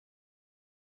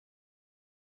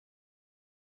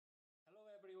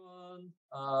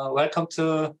everyone. Welcome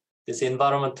to this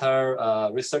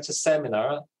environmental research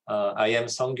seminar. I am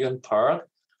Sungkyun Park,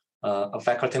 a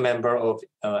faculty member of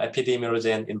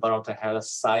epidemiology and environmental health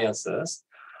sciences.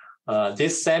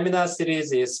 This seminar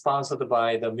series is sponsored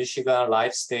by the Michigan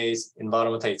Life Stage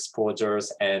Environmental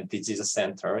Exposures and Disease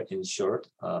Center, in short,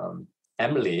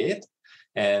 M-LEEaD.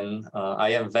 And I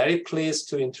am very pleased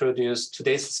to introduce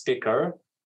today's speaker,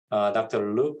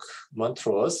 Dr. Luke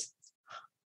Montrose.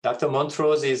 Dr.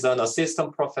 Montrose is an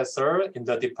assistant professor in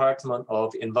the Department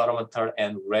of Environmental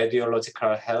and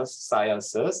Radiological Health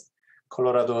Sciences,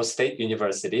 Colorado State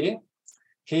University.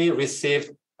 He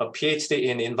received a PhD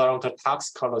in environmental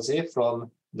toxicology from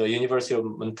the University of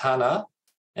Montana.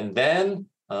 And then,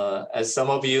 as some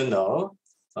of you know,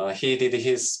 he did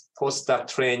his postdoc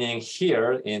training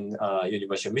here in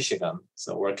University of Michigan,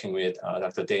 so working with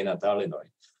Dr. Dana Dalinoy.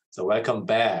 So welcome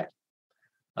back.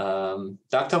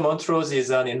 Dr. Montrose is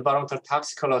an environmental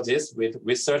toxicologist with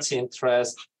research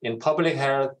interest in public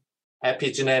health,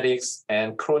 epigenetics,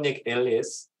 and chronic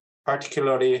illness,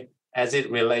 particularly as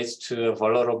it relates to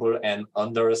vulnerable and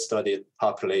understudied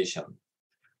population.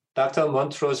 Dr.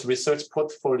 Montrose's research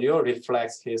portfolio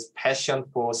reflects his passion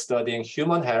for studying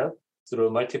human health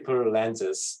through multiple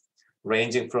lenses,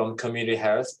 ranging from community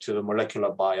health to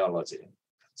molecular biology.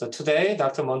 So today,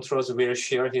 Dr. Montrose will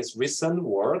share his recent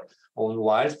work on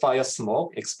wildfire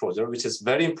smoke exposure, which is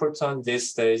very important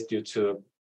these days due to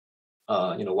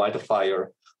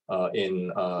wildfire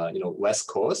in West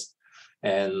Coast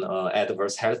and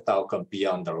adverse health outcome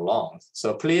beyond the lungs.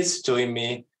 So please join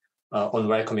me on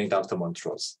welcoming Dr.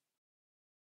 Montrose.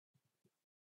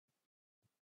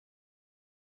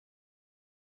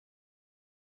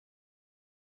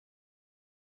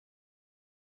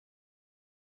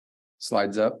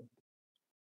 Slides up.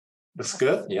 Looks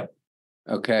good. Yeah.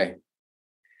 Okay.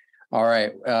 All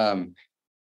right.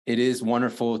 It is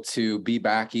wonderful to be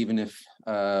back, even if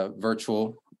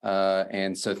virtual.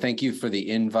 And so thank you for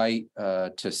the invite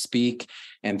to speak.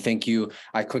 And thank you.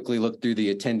 I quickly looked through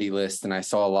the attendee list and I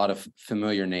saw a lot of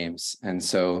familiar names. And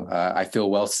so I feel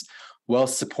well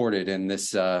supported. And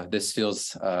this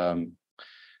feels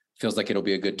like it'll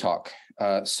be a good talk.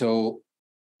 So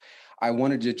I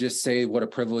wanted to just say what a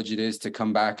privilege it is to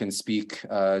come back and speak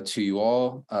to you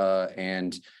all. I'm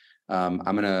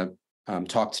going to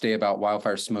talk today about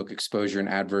wildfire smoke exposure and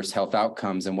adverse health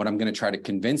outcomes. And what I'm going to try to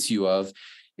convince you of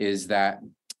is that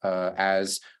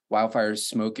as wildfire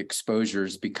smoke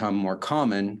exposures become more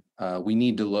common, we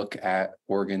need to look at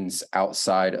organs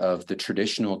outside of the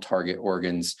traditional target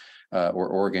organs, or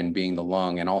organ being the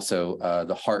lung, and also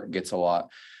the heart gets a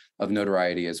lot of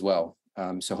notoriety as well.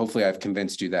 So hopefully I've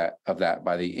convinced you of that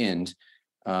by the end.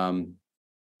 I'm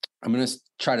going to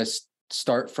try to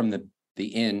start from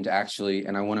the end, actually,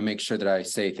 and I want to make sure that I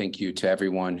say thank you to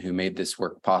everyone who made this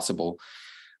work possible.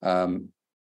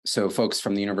 So folks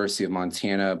from the University of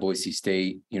Montana, Boise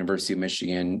State, University of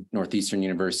Michigan, Northeastern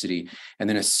University, and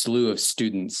then a slew of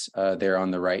students there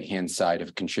on the right-hand side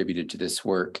have contributed to this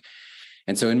work.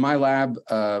 And so in my lab,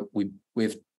 we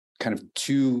have kind of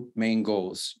two main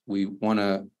goals. We want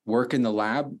to work in the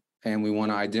lab and we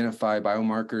want to identify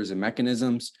biomarkers and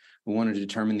mechanisms. We want to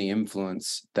determine the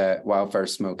influence that wildfire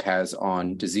smoke has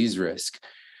on disease risk.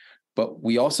 But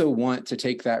we also want to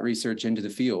take that research into the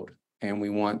field, and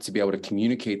we want to be able to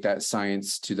communicate that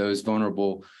science to those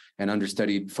vulnerable and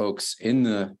understudied folks in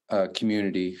the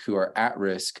community who are at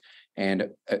risk. And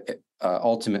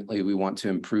ultimately, we want to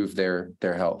improve their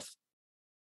health.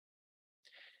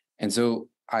 And so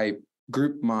I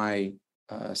group my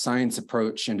science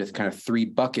approach into kind of three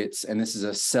buckets, and this is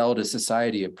a cell to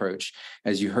society approach.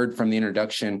 As you heard from the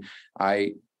introduction,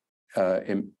 I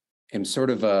am sort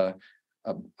of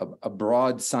a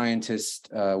broad scientist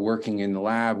working in the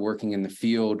lab, working in the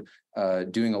field,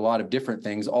 doing a lot of different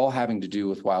things, all having to do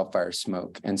with wildfire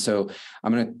smoke. And so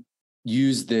I'm going to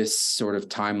use this sort of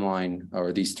timeline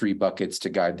or these three buckets to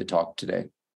guide the talk today.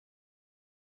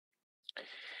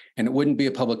 And it wouldn't be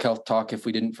a public health talk if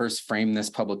we didn't first frame this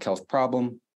public health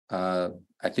problem. I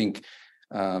think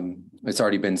it's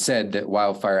already been said that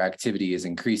wildfire activity is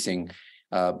increasing.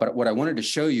 But what I wanted to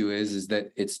show you is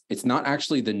that it's not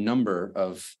actually the number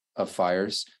of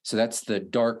fires. So that's the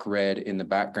dark red in the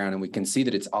background. And we can see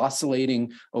that it's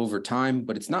oscillating over time,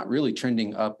 but it's not really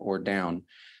trending up or down.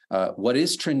 What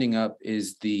is trending up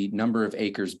is the number of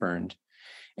acres burned.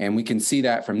 And we can see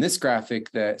that from this graphic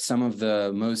that some of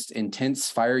the most intense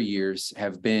fire years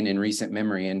have been in recent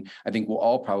memory. And I think we'll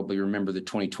all probably remember the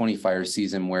 2020 fire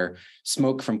season where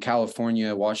smoke from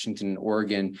California, Washington, and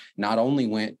Oregon not only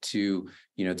went to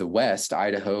the West,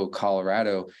 Idaho,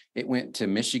 Colorado, it went to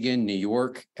Michigan, New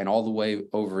York, and all the way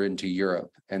over into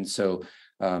Europe. And so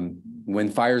When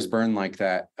fires burn like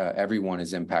that, everyone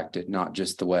is impacted, not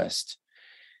just the West.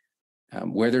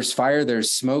 Where there's fire,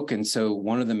 there's smoke. And so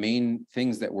one of the main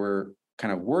things that we're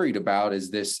kind of worried about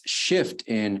is this shift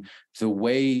in the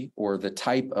way or the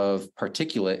type of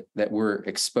particulate that we're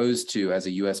exposed to as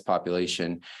a US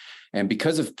population. And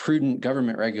because of prudent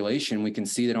government regulation, we can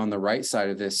see that on the right side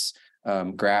of this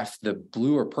graph, the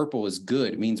blue or purple is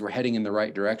good. It means we're heading in the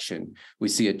right direction. We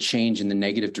see a change in the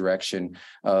negative direction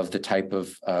of the type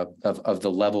of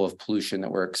the level of pollution that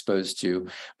we're exposed to.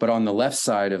 But on the left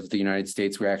side of the United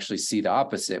States, we actually see the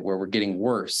opposite, where we're getting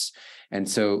worse. And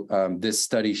so this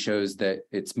study shows that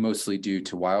it's mostly due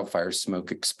to wildfire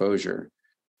smoke exposure.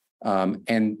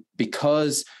 And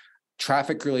because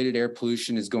traffic-related air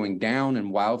pollution is going down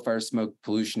and wildfire smoke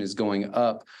pollution is going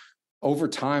up, over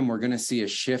time, we're going to see a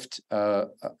shift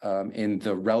in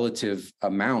the relative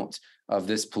amount of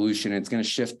this pollution. It's going to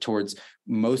shift towards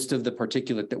most of the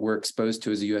particulate that we're exposed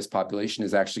to as a U.S. population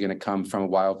is actually going to come from a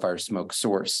wildfire smoke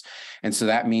source. And so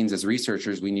that means as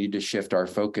researchers, we need to shift our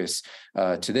focus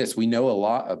to this. We know a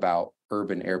lot about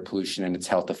urban air pollution and its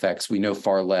health effects. We know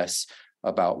far less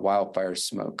about wildfire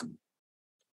smoke.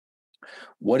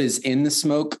 What is in the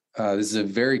smoke? This is a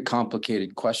very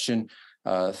complicated question.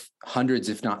 Hundreds,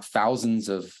 if not thousands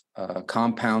of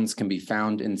compounds can be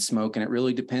found in smoke, and it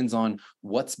really depends on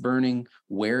what's burning,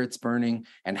 where it's burning,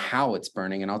 and how it's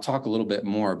burning. And I'll talk a little bit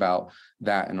more about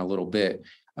that in a little bit.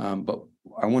 But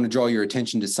I want to draw your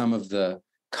attention to some of the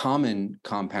common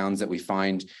compounds that we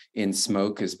find in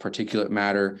smoke as particulate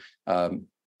matter,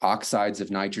 oxides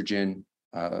of nitrogen,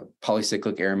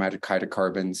 polycyclic aromatic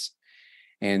hydrocarbons.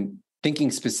 And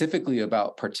thinking specifically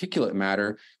about particulate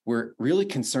matter, we're really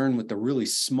concerned with the really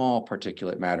small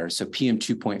particulate matter. So PM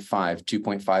 2.5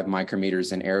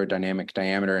 micrometers in aerodynamic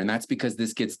diameter. And that's because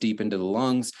this gets deep into the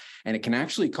lungs, and it can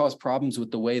actually cause problems with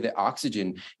the way that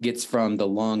oxygen gets from the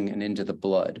lung and into the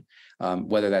blood,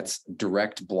 whether that's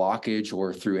direct blockage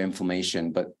or through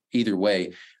inflammation. But either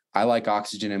way, I like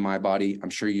oxygen in my body. I'm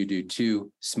sure you do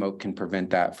too. Smoke can prevent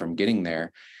that from getting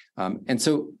there. And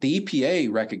so the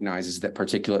EPA recognizes that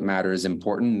particulate matter is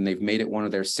important, and they've made it one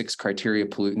of their 6 criteria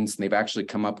pollutants. And they've actually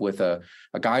come up with a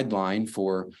guideline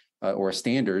for, or a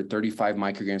standard, 35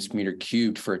 micrograms per meter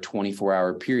cubed for a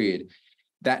 24-hour period.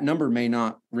 That number may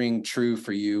not ring true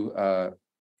for you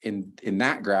in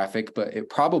that graphic, but it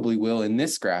probably will in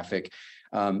this graphic.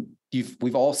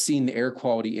 We've all seen the air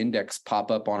quality index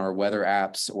pop up on our weather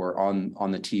apps or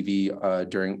on the TV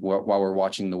while we're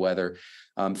watching the weather.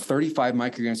 35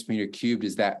 micrograms per meter cubed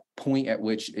is that point at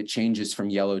which it changes from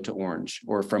yellow to orange,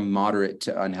 or from moderate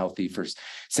to unhealthy for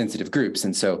sensitive groups.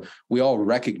 And so we all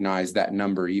recognize that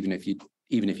number, even if you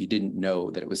didn't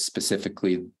know that it was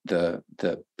specifically the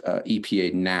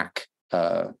EPA NAC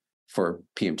for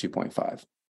PM 2.5.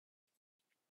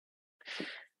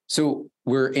 So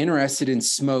we're interested in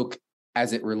smoke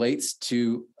as it relates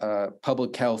to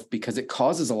public health because it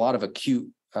causes a lot of acute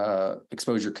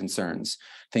exposure concerns.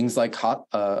 Things like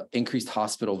increased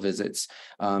hospital visits.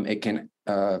 It can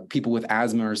people with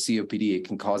asthma or COPD. It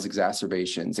can cause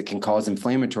exacerbations. It can cause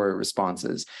inflammatory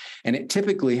responses, and it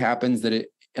typically happens that it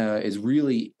is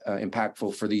really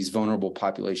impactful for these vulnerable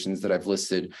populations that I've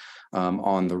listed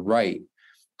on the right.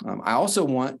 I also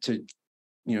want to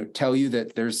tell you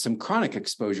that there's some chronic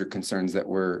exposure concerns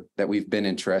that we've been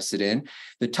interested in.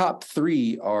 The top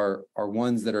 3 are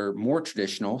ones that are more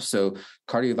traditional. So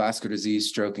cardiovascular disease,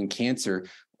 stroke, and cancer.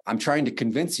 I'm trying to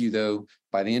convince you, though,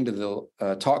 by the end of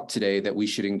the talk today, that we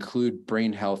should include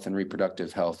brain health and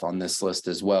reproductive health on this list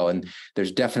as well. And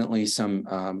there's definitely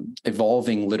some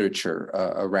evolving literature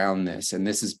around this. And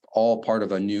this is all part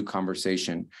of a new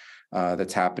conversation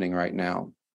that's happening right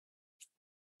now.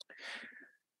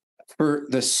 For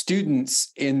the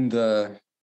students in the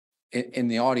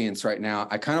audience right now,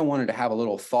 I kind of wanted to have a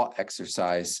little thought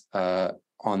exercise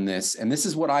on this. And this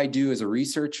is what I do as a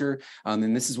researcher.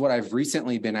 And this is what I've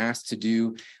recently been asked to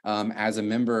do as a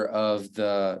member of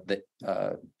the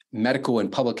medical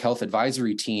and public health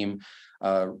advisory team.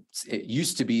 It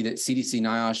used to be that CDC,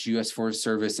 NIOSH, U.S. Forest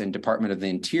Service, and Department of the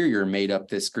Interior made up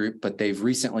this group, but they've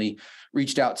recently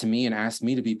reached out to me and asked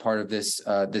me to be part of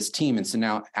this team. And so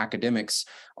now academics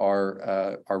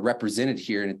are represented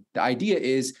here. And the idea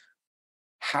is,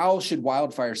 how should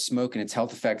wildfire smoke and its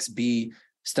health effects be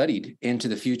studied into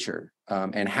the future?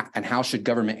 And how should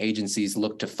government agencies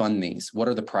look to fund these? What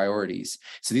are the priorities?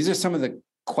 So these are some of the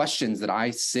questions that I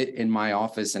sit in my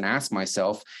office and ask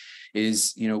myself.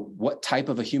 Is, what type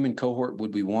of a human cohort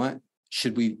would we want?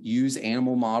 Should we use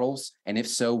animal models? And if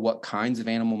so, what kinds of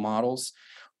animal models?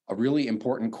 A really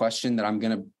important question that I'm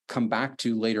going to come back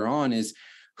to later on is,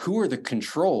 who are the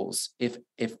controls if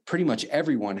pretty much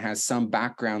everyone has some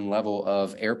background level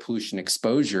of air pollution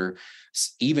exposure,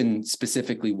 even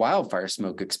specifically wildfire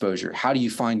smoke exposure? How do you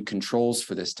find controls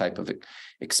for this type of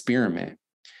experiment?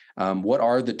 What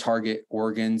are the target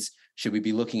organs? Should we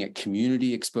be looking at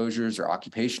community exposures or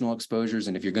occupational exposures?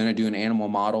 And if you're going to do an animal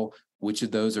model, which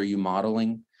of those are you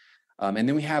modeling? And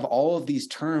then we have all of these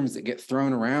terms that get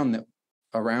thrown around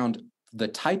the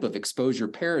type of exposure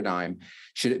paradigm.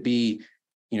 Should it be,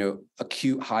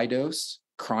 acute high dose,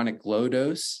 chronic low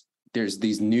dose? There's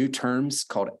these new terms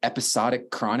called episodic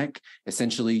chronic.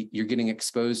 Essentially, you're getting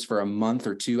exposed for a month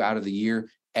or two out of the year,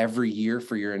 every year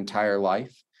for your entire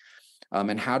life.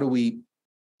 And how do we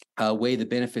weigh the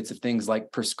benefits of things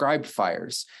like prescribed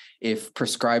fires? If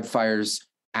prescribed fires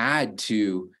add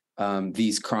to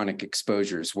these chronic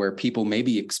exposures where people may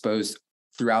be exposed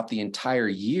throughout the entire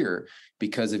year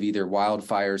because of either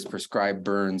wildfires, prescribed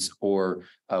burns, or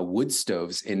wood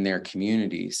stoves in their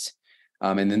communities.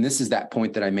 And then this is that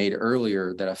point that I made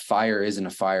earlier, that a fire isn't a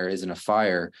fire isn't a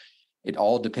fire. It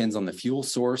all depends on the fuel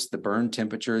source, the burn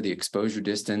temperature, the exposure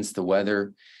distance, the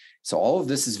weather. So all of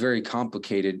this is very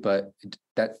complicated, but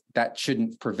that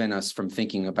shouldn't prevent us from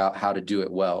thinking about how to do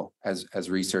it well as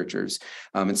researchers.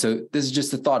 And so this is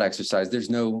just a thought exercise. There's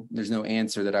no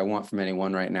answer that I want from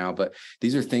anyone right now, but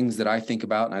these are things that I think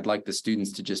about, and I'd like the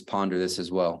students to just ponder this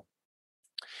as well.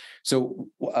 So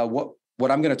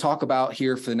what I'm going to talk about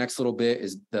here for the next little bit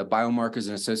is the biomarkers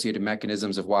and associated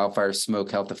mechanisms of wildfire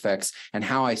smoke health effects, and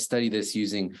how I study this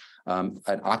using an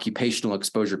occupational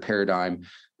exposure paradigm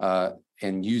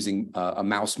and using a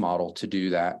mouse model to do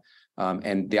that.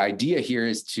 And the idea here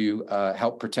is to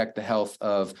help protect the health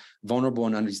of vulnerable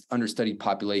and understudied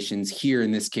populations, here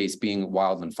in this case being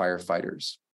wildland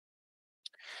firefighters.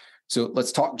 So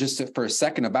let's talk just for a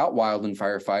second about wildland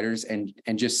firefighters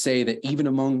and just say that even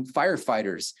among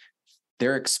firefighters,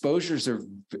 their exposures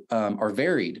are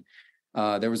varied.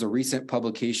 There was a recent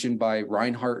publication by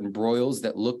Reinhardt and Broyles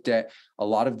that looked at a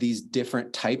lot of these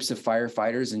different types of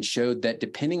firefighters and showed that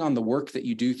depending on the work that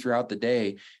you do throughout the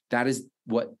day, that is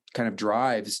what kind of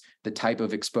drives the type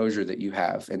of exposure that you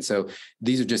have. And so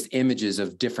these are just images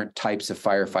of different types of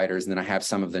firefighters. And then I have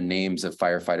some of the names of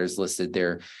firefighters listed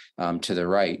there to the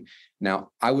right.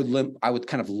 Now, I would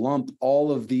kind of lump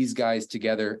all of these guys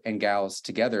together and gals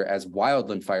together as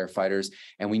wildland firefighters,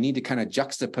 and we need to kind of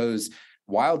juxtapose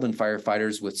wildland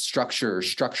firefighters with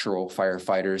structural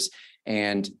firefighters.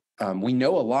 And we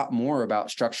know a lot more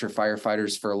about structure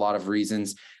firefighters for a lot of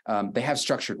reasons. They have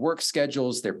structured work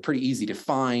schedules. They're pretty easy to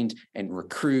find and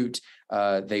recruit.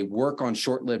 They work on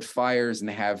short-lived fires, and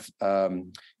they have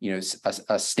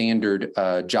a standard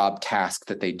job task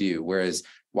that they do. Whereas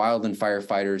wildland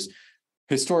firefighters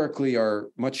historically are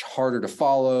much harder to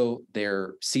follow.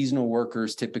 They're seasonal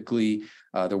workers typically.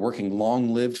 They're working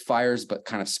long-lived fires, but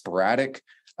kind of sporadic.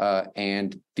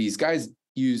 And these guys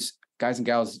and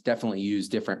gals definitely use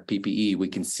different PPE. We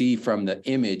can see from the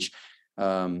image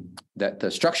that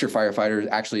the structure firefighter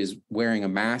actually is wearing a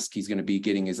mask. He's going to be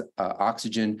getting his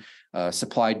oxygen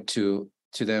supplied to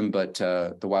them, but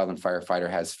the wildland firefighter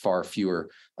has far fewer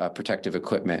protective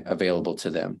equipment available to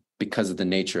them because of the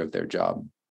nature of their job.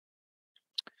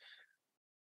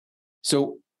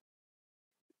 So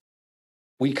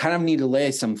we kind of need to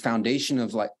lay some foundation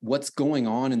of like what's going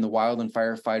on in the wildland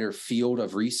firefighter field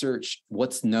of research,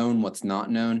 what's known, what's not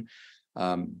known.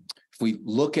 If we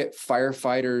look at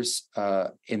firefighters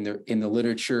in the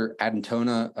literature,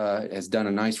 Adentona has done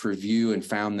a nice review and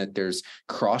found that there's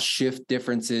cross-shift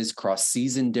differences,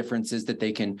 cross-season differences that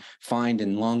they can find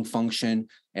in lung function.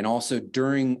 And also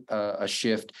during a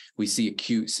shift, we see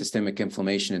acute systemic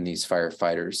inflammation in these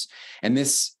firefighters. And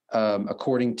this,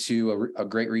 according to a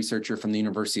great researcher from the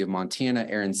University of Montana,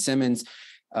 Aaron Simmons,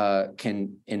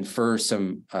 can infer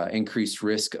some increased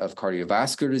risk of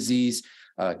cardiovascular disease.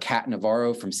 Kat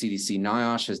Navarro from CDC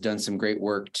NIOSH has done some great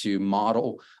work to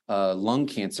model lung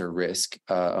cancer risk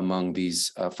among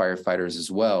these firefighters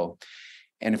as well.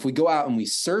 And if we go out and we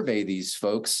survey these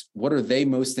folks, what are they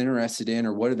most interested in,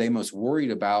 or what are they most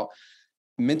worried about?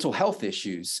 Mental health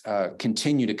issues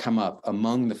continue to come up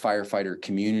among the firefighter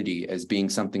community as being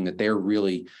something that they're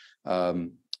really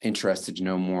interested to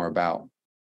know more about.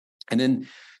 And then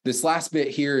this last bit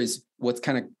here is what's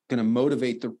kind of going to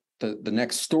motivate the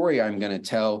next story I'm going to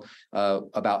tell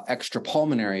about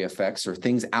extrapulmonary effects, or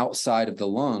things outside of the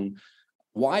lung.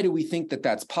 Why do we think that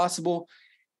that's possible?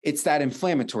 It's that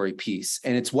inflammatory piece,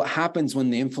 and it's what happens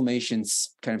when the inflammation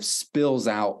kind of spills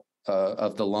out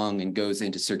of the lung and goes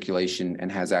into circulation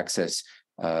and has access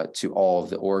to all of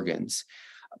the organs.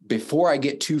 Before I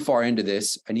get too far into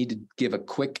this, I need to give a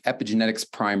quick epigenetics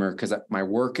primer because my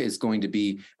work is going to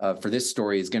be, for this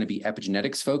story, is going to be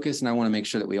epigenetics focused. And I want to make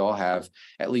sure that we all have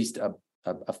at least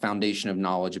a foundation of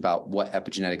knowledge about what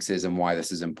epigenetics is and why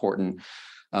this is important.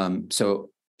 So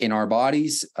in our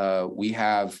bodies, we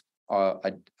have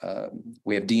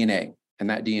DNA, and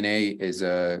that DNA is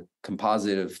a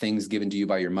composite of things given to you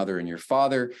by your mother and your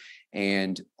father.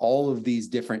 And all of these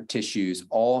different tissues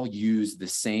all use the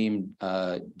same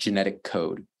genetic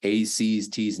code, A's, C's,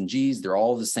 T's, and G's. They're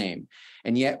all the same.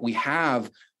 And yet we have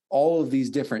all of these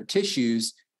different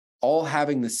tissues all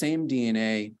having the same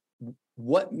DNA.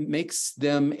 What makes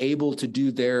them able to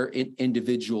do their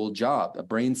individual job? A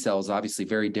brain cell is obviously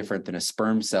very different than a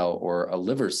sperm cell or a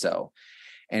liver cell.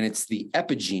 And it's the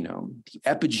epigenome. The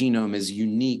epigenome is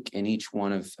unique in each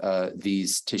one of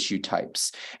these tissue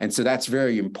types. And so that's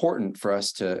very important for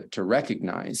us to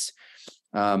recognize.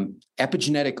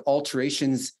 Epigenetic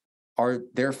alterations are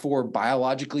therefore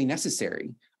biologically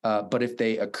necessary. But if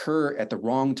they occur at the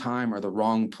wrong time or the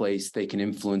wrong place, they can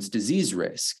influence disease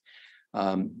risk.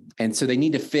 And so they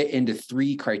need to fit into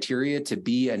 3 criteria to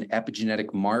be an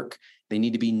epigenetic mark. They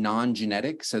need to be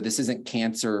non-genetic. So this isn't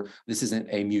cancer. This isn't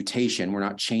a mutation. We're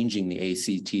not changing the A,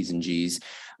 C, T's, and G's.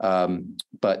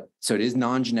 But so it is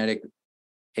non-genetic.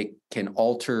 It can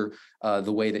alter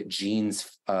the way that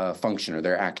genes function or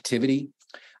their activity.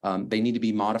 They need to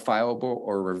be modifiable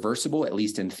or reversible, at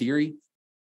least in theory.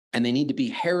 And they need to be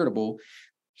heritable.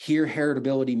 Here,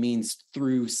 heritability means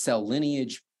through cell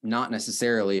lineage, not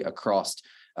necessarily across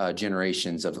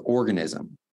generations of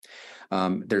organism.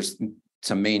 There's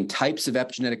some main types of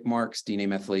epigenetic marks: DNA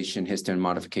methylation, histone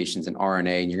modifications, and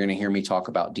RNA. And you're going to hear me talk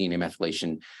about DNA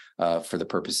methylation for the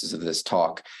purposes of this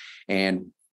talk.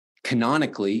 And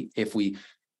canonically, if we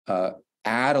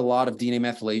add a lot of DNA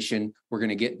methylation, we're going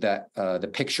to get that the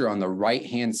picture on the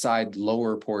right-hand side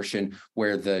lower portion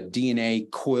where the DNA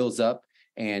coils up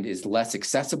and is less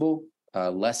accessible,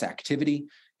 less activity.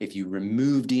 If you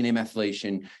remove DNA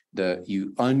methylation,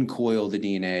 you uncoil the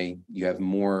DNA, you have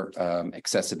more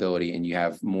accessibility, and you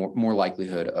have more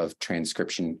likelihood of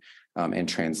transcription and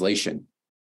translation.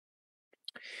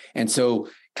 And so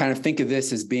kind of think of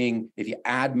this as being, if you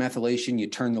add methylation, you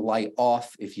turn the light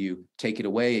off. If you take it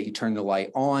away, you turn the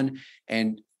light on.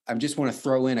 And I just want to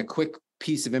throw in a quick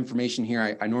piece of information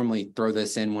here. I normally throw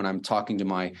this in when I'm talking to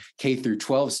my K through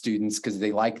 12 students because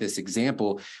they like this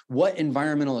example. What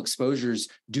environmental exposures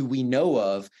do we know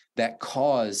of that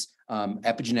cause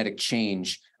epigenetic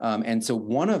change? And so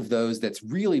one of those that's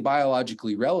really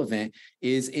biologically relevant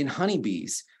is in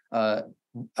honeybees.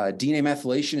 DNA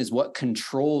methylation is what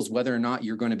controls whether or not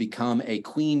you're going to become a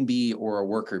queen bee or a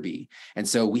worker bee. And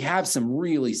so we have some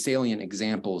really salient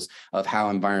examples of how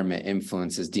environment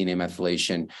influences DNA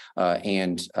methylation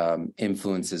and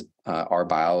influences our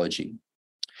biology.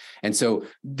 And so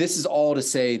this is all to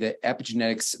say that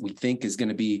epigenetics, we think, is going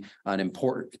to be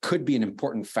could be an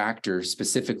important factor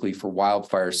specifically for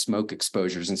wildfire smoke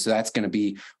exposures. And so that's going to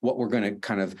be what we're going to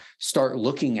kind of start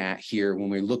looking at here when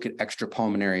we look at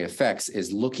extrapulmonary effects,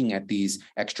 is looking at these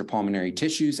extrapulmonary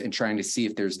tissues and trying to see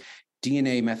if there's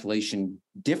DNA methylation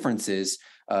differences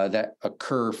that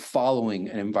occur following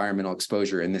an environmental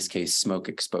exposure, in this case, smoke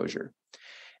exposure.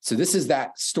 So this is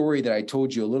that story that I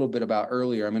told you a little bit about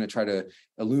earlier. I'm going to try to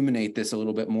illuminate this a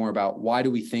little bit more about why do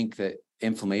we think that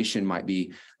inflammation might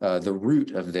be the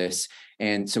root of this.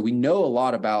 And so we know a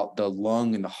lot about the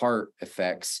lung and the heart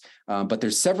effects, but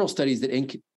there's several studies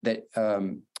that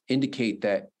indicate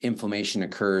that inflammation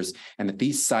occurs and that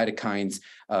these cytokines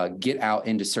get out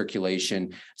into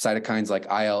circulation. Cytokines like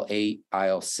IL-8,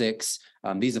 IL-6,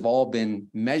 these have all been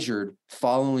measured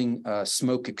following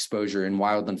smoke exposure in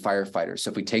wildland firefighters.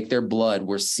 So if we take their blood,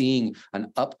 we're seeing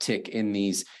an uptick in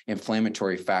these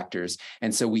inflammatory factors.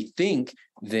 And so we think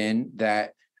then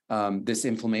that this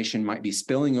inflammation might be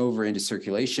spilling over into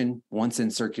circulation. Once in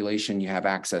circulation, you have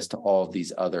access to all of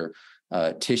these other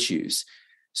tissues.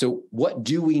 So what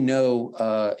do we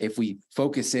know if we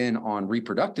focus in on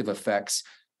reproductive effects?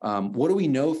 What do we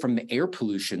know from the air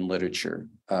pollution literature?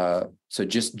 So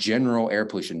just general air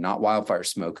pollution, not wildfire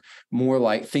smoke,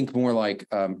 think more like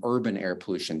urban air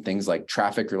pollution, things like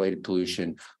traffic-related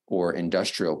pollution or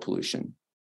industrial pollution.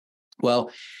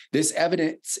 Well, this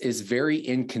evidence is very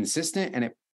inconsistent, and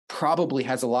it probably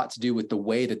has a lot to do with the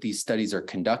way that these studies are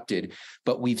conducted.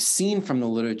 But we've seen from the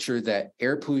literature that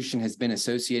air pollution has been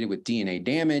associated with DNA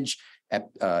damage,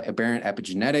 aberrant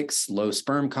epigenetics, low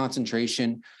sperm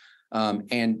concentration,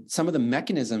 and some of the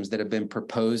mechanisms that have been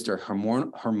proposed are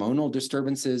hormonal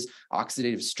disturbances,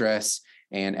 oxidative stress,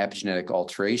 and epigenetic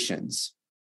alterations.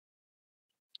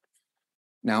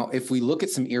 Now, if we look at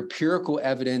some empirical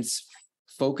evidence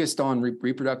focused on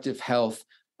reproductive health,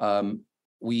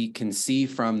 we can see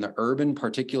from the urban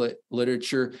particulate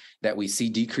literature that we see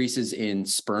decreases in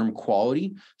sperm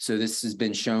quality. So this has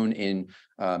been shown in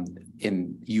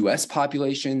US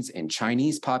populations, in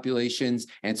Chinese populations,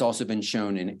 and it's also been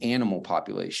shown in animal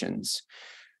populations.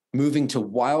 Moving to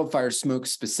wildfire smoke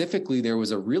specifically, there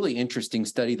was a really interesting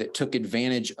study that took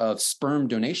advantage of sperm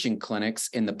donation clinics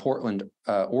in the Portland,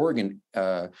 Oregon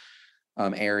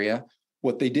area.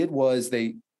 What they did was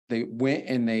they went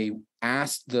and they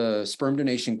asked the sperm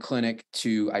donation clinic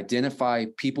to identify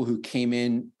people who came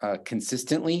in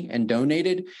consistently and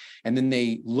donated. And then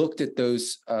they looked at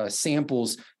those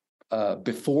samples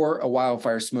before a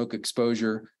wildfire smoke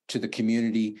exposure to the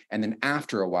community and then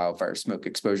after a wildfire smoke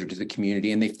exposure to the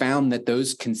community. And they found that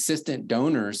those consistent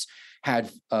donors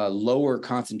had lower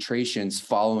concentrations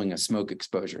following a smoke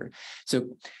exposure.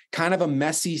 So kind of a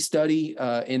messy study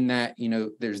in that,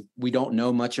 we don't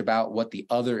know much about what the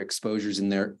other exposures in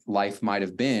their life might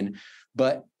have been,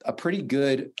 but a pretty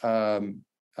good,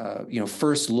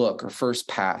 first look or first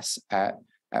pass at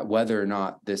whether or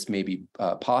not this may be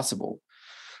possible.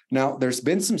 Now, there's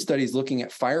been some studies looking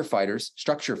at firefighters,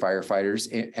 structure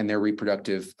firefighters, and their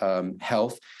reproductive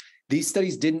health. These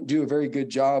studies didn't do a very good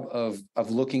job of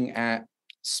looking at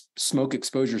smoke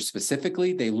exposure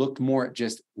specifically. They looked more at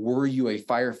just, were you a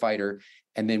firefighter?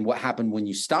 And then what happened when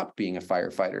you stopped being a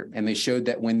firefighter? And they showed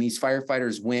that when these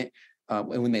firefighters went,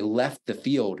 when they left the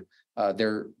field,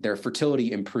 their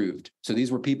fertility improved. So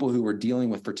these were people who were dealing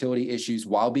with fertility issues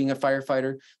while being a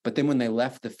firefighter, but then when they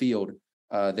left the field,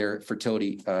 their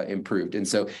fertility improved. And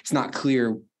so it's not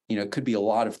clear, it could be a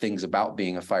lot of things about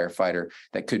being a firefighter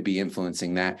that could be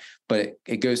influencing that, but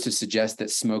it goes to suggest that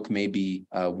smoke may be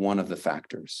one of the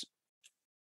factors.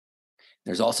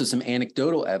 There's also some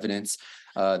anecdotal evidence.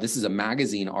 This is a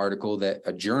magazine article that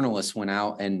a journalist went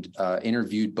out and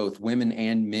interviewed both women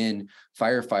and men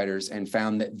firefighters and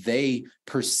found that they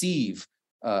perceive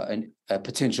a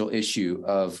potential issue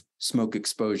of smoke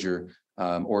exposure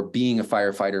or being a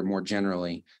firefighter more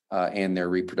generally, and their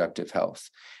reproductive health.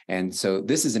 And so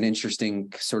this is an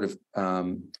interesting sort of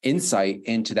insight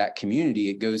into that community.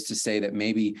 It goes to say that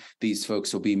maybe these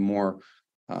folks will be more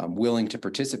willing to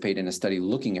participate in a study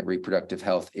looking at reproductive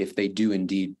health if they do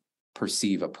indeed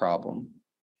perceive a problem.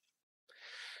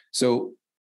 So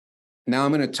now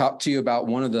I'm going to talk to you about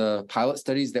one of the pilot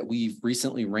studies that we've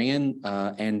recently ran.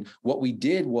 And what we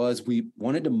did was we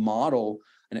wanted to model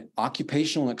an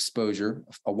occupational exposure,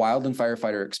 a wildland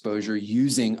firefighter exposure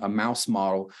using a mouse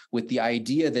model with the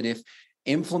idea that if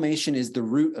inflammation is the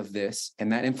root of this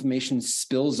and that inflammation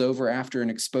spills over after an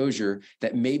exposure,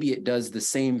 that maybe it does the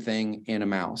same thing in a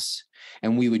mouse.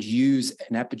 And we would use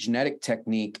an epigenetic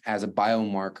technique as a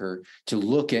biomarker to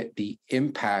look at the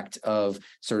impact of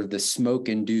sort of the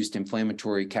smoke-induced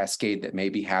inflammatory cascade that may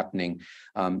be happening.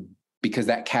 Because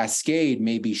that cascade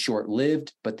may be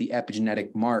short-lived, but the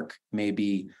epigenetic mark may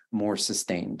be more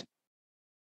sustained.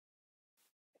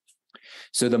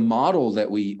 So the model that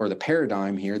or the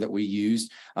paradigm here that we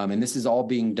used, and this is all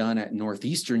being done at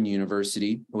Northeastern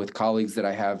University with colleagues that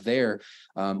I have there,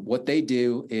 what they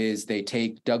do is they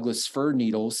take Douglas fir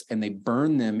needles and they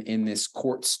burn them in this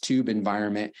quartz tube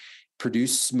environment,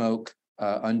 produce smoke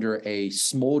under a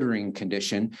smoldering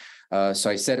condition. So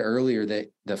I said earlier that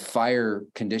the fire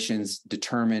conditions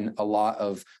determine a lot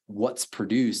of what's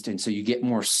produced. And so you get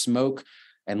more smoke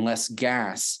and less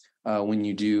gas when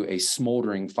you do a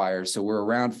smoldering fire. So we're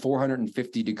around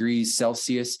 450 degrees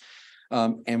Celsius.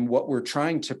 And what we're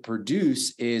trying to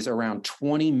produce is around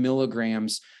 20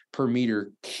 milligrams per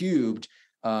meter cubed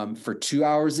for 2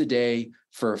 hours a day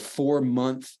for a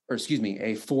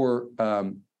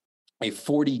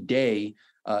 40-day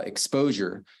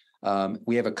exposure.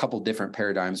 We have a couple different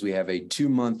paradigms. We have a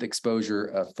 2-month exposure,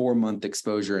 a 4-month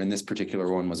exposure, and this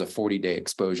particular one was a 40-day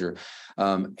exposure.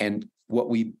 And what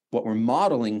we're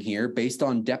modeling here based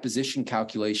on deposition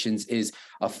calculations is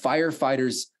a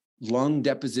firefighter's lung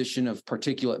deposition of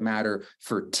particulate matter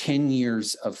for 10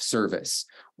 years of service.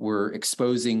 We're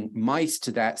exposing mice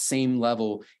to that same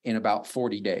level in about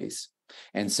 40 days.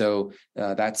 And so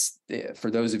that's, for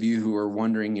those of you who are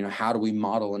wondering, how do we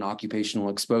model an occupational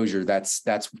exposure? That's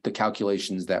the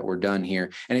calculations that were done here.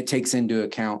 And it takes into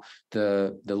account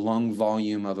the lung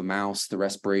volume of a mouse, the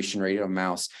respiration rate of a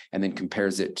mouse, and then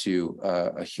compares it to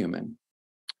a human.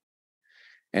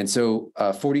 And so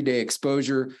 40-day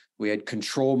exposure, we had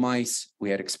control mice,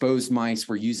 we had exposed mice.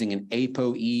 We're using an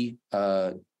ApoE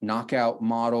knockout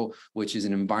model, which is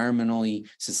an environmentally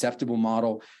susceptible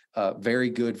model. Very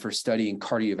good for studying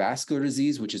cardiovascular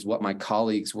disease, which is what my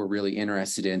colleagues were really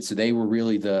interested in. So they were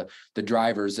really the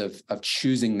drivers of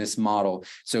choosing this model.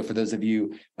 So for those of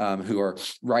you who are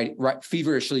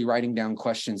feverishly writing down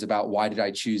questions about why did I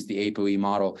choose the ApoE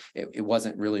model, it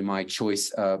wasn't really my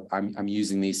choice. I'm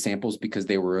using these samples because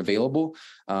they were available,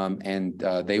 and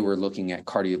they were looking at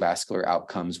cardiovascular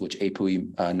outcomes, which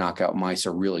ApoE knockout mice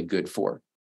are really good for.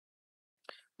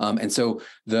 And so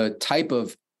the type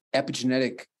of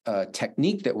epigenetic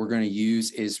technique that we're going to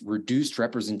use is reduced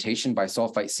representation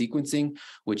bisulfite sequencing,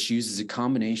 which uses a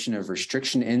combination of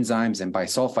restriction enzymes and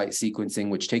bisulfite sequencing,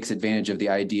 which takes advantage of the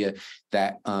idea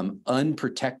that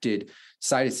unprotected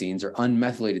cytosines or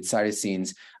unmethylated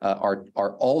cytosines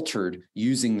are altered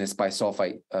using this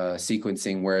bisulfite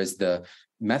sequencing, whereas the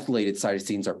methylated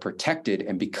cytosines are protected.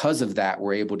 And because of that,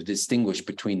 we're able to distinguish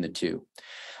between the two.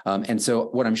 And so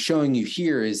what I'm showing you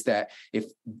here is that if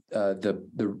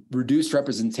the reduced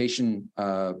representation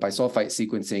bisulfite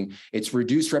sequencing, it's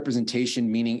reduced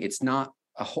representation, meaning it's not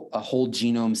a whole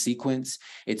genome sequence.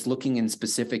 It's looking in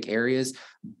specific areas.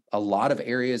 A lot of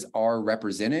areas are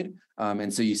represented.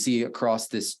 And so you see across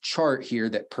this chart here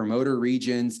that promoter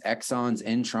regions, exons,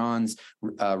 introns,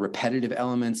 repetitive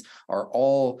elements are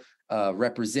all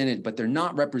represented, but they're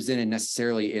not represented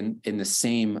necessarily in the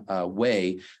same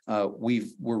way.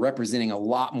 We're representing a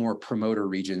lot more promoter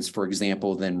regions, for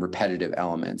example, than repetitive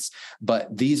elements.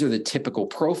 But these are the typical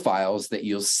profiles that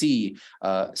you'll see.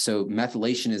 So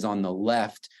methylation is on the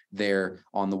left there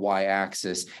on the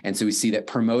y-axis. And so we see that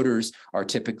promoters are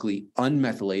typically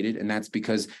unmethylated, and that's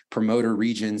because promoter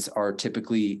regions are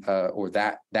typically, or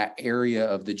that area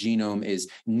of the genome is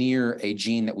near a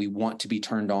gene that we want to be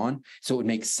turned on. So it would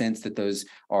make sense that those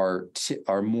are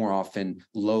more often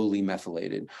lowly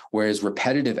methylated, whereas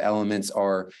repetitive elements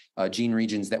are gene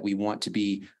regions that we want to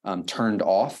be turned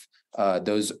off.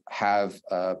 Those have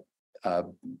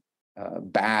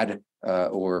bad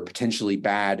or potentially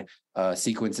bad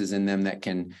sequences in them that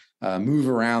can move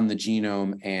around the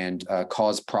genome and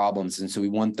cause problems. And so we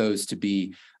want those to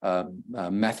be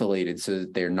methylated so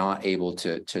that they're not able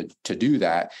to do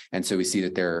that. And so we see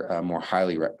that they're more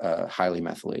highly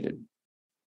methylated.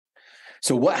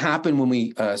 So what happened when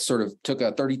we sort of took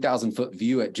a 30,000-foot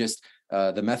view at just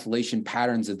the methylation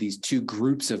patterns of these two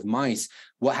groups of mice?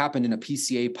 What happened in a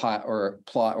PCA plot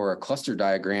or a cluster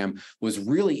diagram was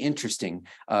really interesting.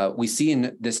 We see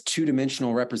in this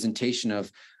two-dimensional representation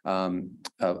of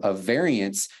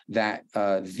variance that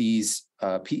these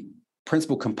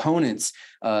principal components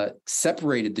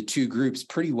separated the two groups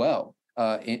pretty well.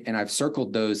 And I've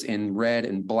circled those in red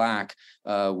and black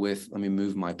with, let me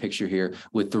move my picture here,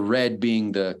 with the red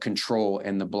being the control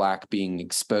and the black being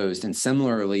exposed. And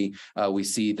similarly, we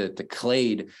see that the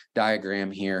clade diagram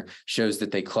here shows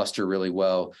that they cluster really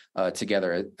well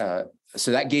together.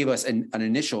 So that gave us an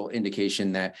initial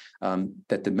indication that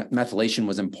that the methylation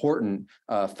was important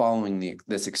following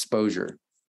this exposure.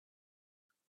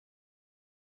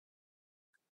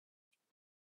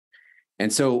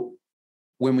 And so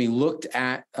when we looked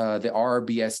at the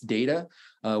RRBS data,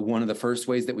 one of the first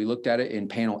ways that we looked at it in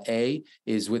panel A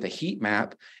is with a heat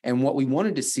map. And what we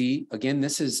wanted to see, again,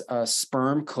 this is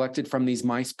sperm collected from these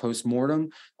mice post-mortem.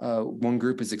 One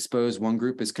group is exposed, one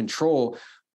group is control.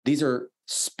 These are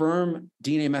sperm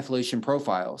DNA methylation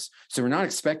profiles. So we're not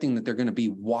expecting that they're going to be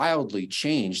wildly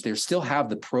changed. They still have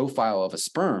the profile of a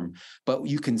sperm, but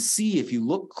you can see if you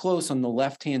look close on the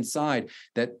left-hand side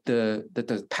that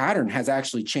the pattern has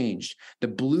actually changed. The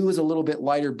blue is a little bit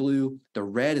lighter blue. The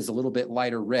red is a little bit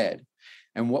lighter red.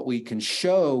 And what we can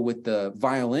show with the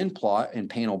violin plot in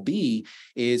panel B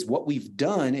is what we've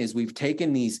done is we've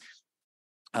taken these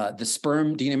the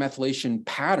sperm DNA methylation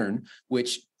pattern,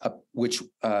 which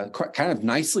kind of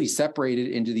nicely separated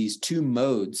into these two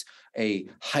modes, a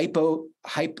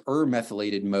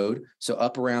hypermethylated mode, so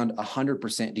up around 100%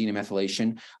 DNA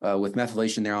methylation, with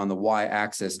methylation there on the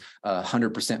y-axis.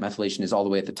 100% methylation is all the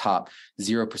way at the top,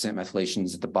 0% methylation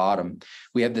is at the bottom.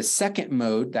 We have the second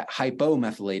mode, that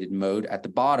hypomethylated mode at the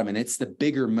bottom, and it's the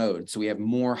bigger mode. So we have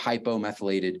more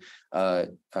hypomethylated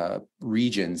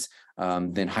regions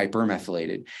than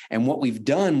hypermethylated. And what we've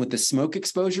done with the smoke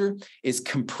exposure is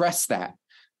compress that.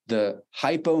 The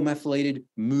hypomethylated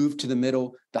move to the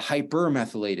middle, the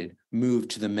hypermethylated move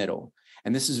to the middle.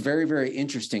 And this is very, very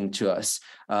interesting to us.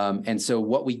 And so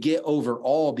what we get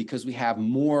overall, because we have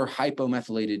more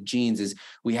hypomethylated genes, is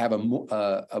we have a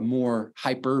more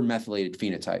hypermethylated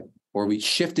phenotype, or we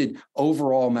shifted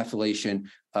overall methylation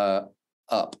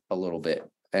up a little bit.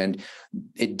 And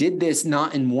it did this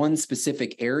not in one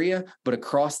specific area, but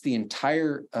across the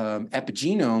entire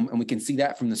epigenome. And we can see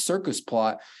that from the circus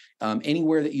plot.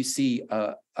 Anywhere that you see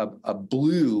a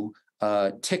blue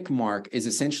tick mark is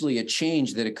essentially a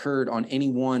change that occurred on any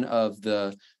one of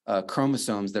the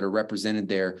chromosomes that are represented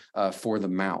there for the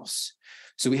mouse.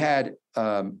 So we had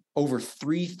over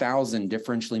 3,000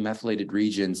 differentially methylated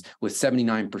regions, with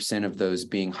 79% of those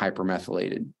being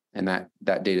hypermethylated. And that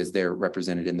data is there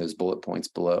represented in those bullet points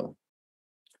below.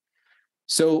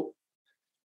 So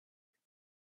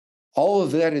all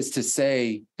of that is to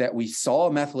say that we saw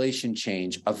a methylation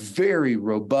change, a very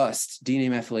robust DNA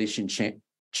methylation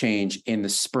change in the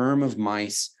sperm of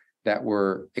mice that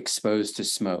were exposed to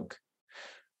smoke.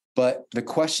 But the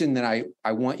question that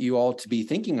I want you all to be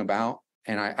thinking about,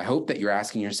 and I hope that you're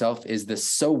asking yourself, is the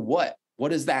so what?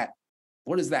 What does that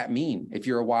mean if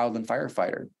you're a wildland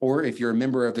firefighter? Or if you're a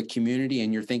member of the community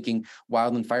and you're thinking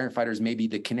wildland firefighters may be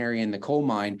the canary in the coal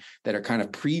mine that are kind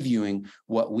of previewing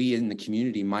what we in the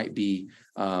community might be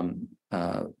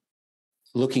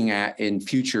looking at in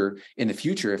the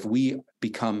future if we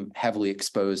become heavily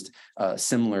exposed,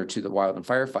 similar to the wildland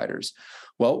firefighters.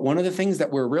 Well, one of the things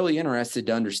that we're really interested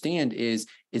to understand is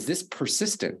this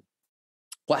persistent?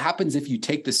 What happens if you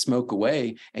take the smoke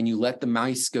away and you let the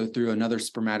mice go through another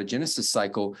spermatogenesis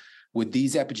cycle? Would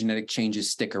these epigenetic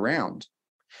changes stick around?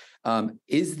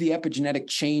 Is the epigenetic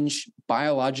change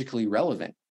biologically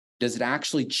relevant? Does it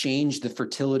actually change the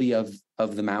fertility of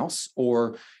the mouse?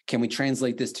 Or can we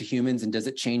translate this to humans, and does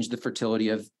it change the fertility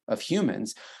of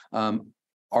humans?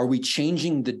 Are we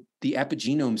changing the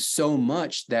epigenome so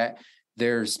much that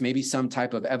there's maybe some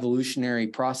type of evolutionary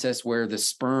process where the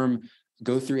sperm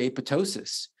go through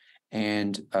apoptosis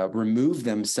and remove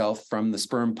themselves from the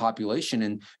sperm population?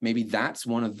 And maybe that's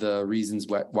one of the reasons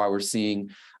why we're seeing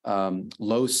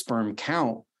low sperm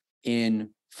count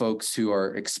in folks who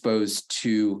are exposed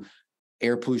to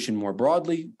air pollution more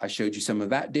broadly. I showed you some of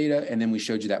that data. And then we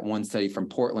showed you that one study from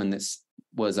Portland that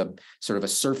was a sort of a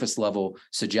surface level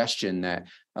suggestion that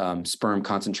sperm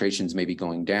concentrations may be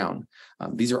going down.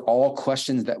 These are all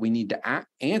questions that we need to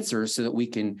answer so that we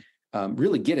can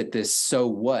really get at this so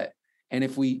what. And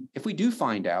if we do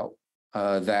find out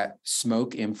that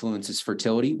smoke influences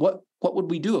fertility, what would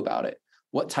we do about it?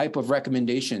 What type of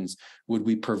recommendations would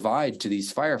we provide to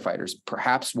these firefighters?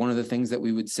 Perhaps one of the things that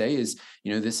we would say is,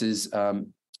 this is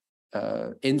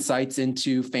insights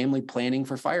into family planning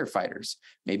for firefighters.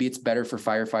 Maybe it's better for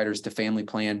firefighters to family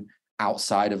plan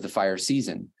outside of the fire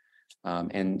season.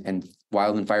 And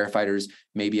wildland firefighters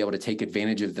may be able to take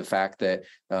advantage of the fact that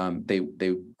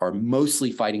they are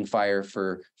mostly fighting fire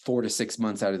for 4 to 6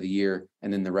 months out of the year,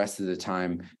 and then the rest of the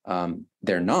time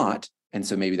they're not. And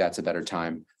so maybe that's a better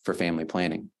time for family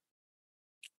planning.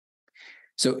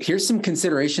 So here's some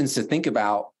considerations to think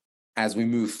about as we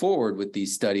move forward with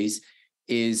these studies.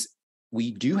 Is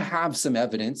we do have some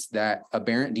evidence that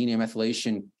aberrant DNA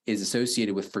methylation is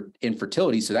associated with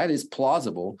infertility, so that is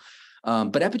plausible.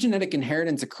 But epigenetic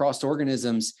inheritance across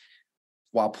organisms,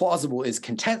 while plausible, is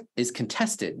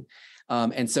contested.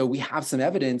 And so we have some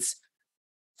evidence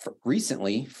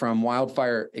recently from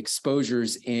wildfire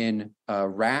exposures in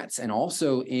rats and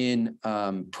also in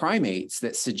primates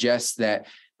that suggests that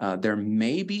there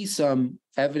may be some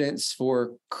evidence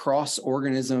for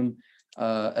cross-organism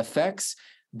effects.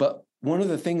 But one of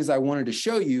the things I wanted to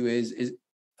show you is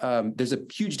there's a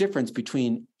huge difference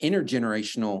between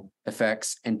intergenerational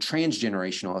effects and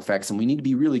transgenerational effects, and we need to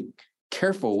be really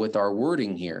careful with our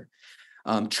wording here.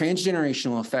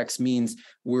 Transgenerational effects means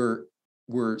we're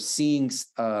seeing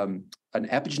an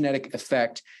epigenetic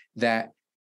effect that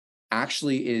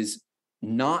actually is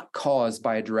not caused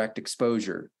by a direct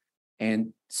exposure.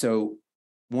 And so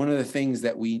one of the things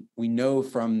that we know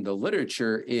from the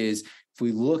literature is if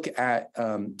we look at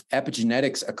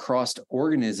epigenetics across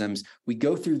organisms, we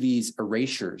go through these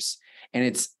erasures, and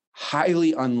it's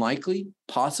highly unlikely,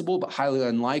 possible, but highly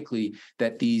unlikely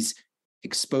that these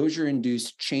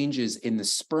exposure-induced changes in the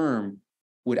sperm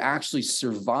would actually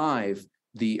survive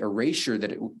the erasure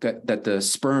that the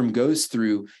sperm goes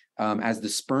through as the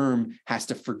sperm has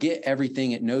to forget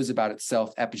everything it knows about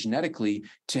itself epigenetically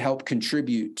to help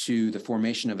contribute to the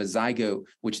formation of a zygote,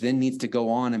 which then needs to go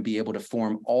on and be able to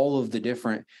form all of the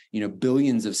different,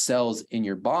 billions of cells in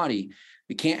your body.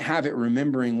 We can't have it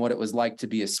remembering what it was like to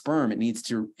be a sperm. It needs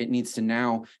to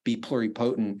now be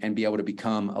pluripotent and be able to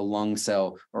become a lung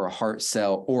cell or a heart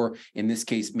cell, or in this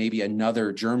case, maybe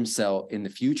another germ cell in the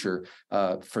future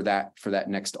for that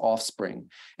next offspring.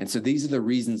 And so these are the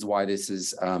reasons why this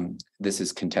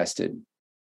is contested.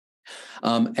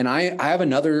 And I have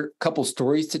another couple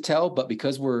stories to tell, but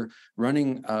because we're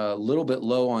running a little bit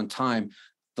low on time,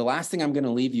 the last thing I'm going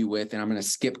to leave you with, and I'm going to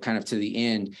skip kind of to the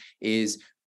end, is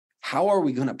how are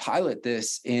we going to pilot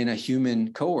this in a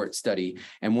human cohort study?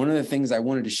 And one of the things I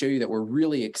wanted to show you that we're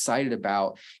really excited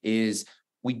about is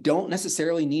we don't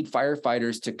necessarily need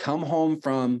firefighters to come home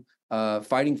from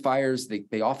fighting fires.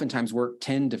 They oftentimes work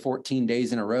 10 to 14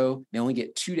 days in a row. They only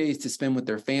get 2 days to spend with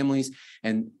their families.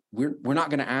 And we're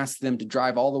not going to ask them to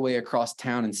drive all the way across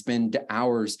town and spend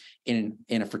hours in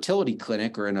a fertility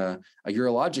clinic or in a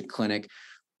urologic clinic.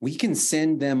 We can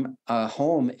send them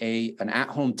home an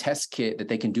at-home test kit that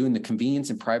they can do in the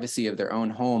convenience and privacy of their own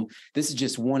home. This is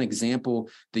just one example.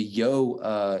 The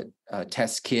Yo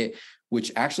test kit,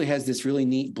 which actually has this really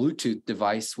neat Bluetooth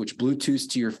device, which Bluetooths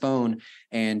to your phone.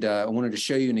 And I wanted to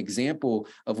show you an example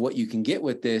of what you can get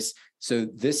with this. So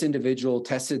this individual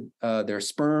tested their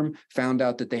sperm, found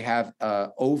out that they have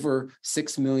over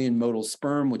 6 million motile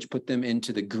sperm, which put them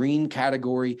into the green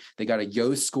category. They got a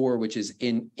Yo score, which is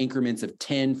in increments of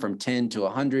 10 from 10 to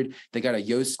 100. They got a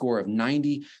Yo score of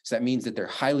 90. So that means that they're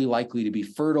highly likely to be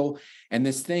fertile. And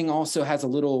this thing also has a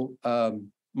little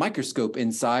microscope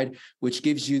inside, which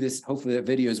gives you this, hopefully that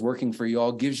video is working for you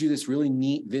all, gives you this really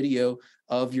neat video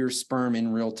of your sperm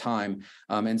in real time.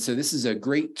 And so this is a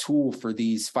great tool for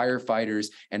these firefighters,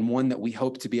 and one that we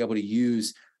hope to be able to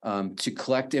use to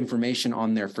collect information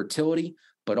on their fertility,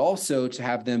 but also to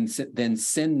have them then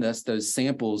send us those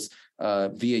samples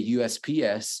via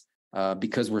USPS.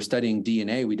 Because we're studying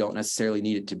DNA, we don't necessarily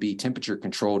need it to be temperature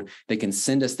controlled. They can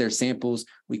send us their samples,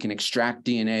 we can extract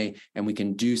DNA, and we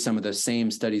can do some of those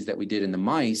same studies that we did in the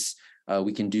mice.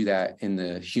 We can do that in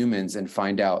the humans and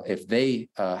find out if they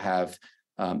have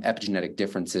epigenetic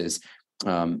differences,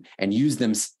 and use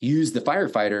the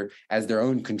firefighter as their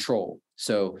own control.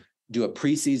 So do a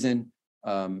preseason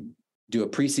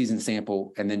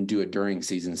sample, and then do a during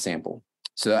season sample.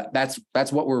 So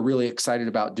that's what we're really excited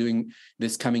about doing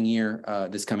this coming year,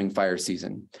 this coming fire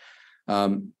season.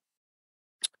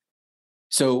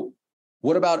 So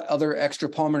what about other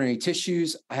extrapulmonary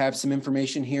tissues? I have some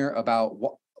information here about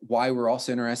why we're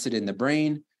also interested in the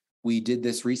brain. We did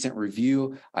this recent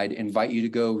review. I'd invite you to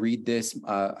go read this.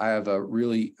 I have a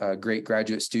really great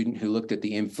graduate student who looked at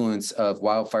the influence of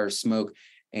wildfire smoke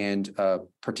and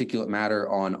particulate matter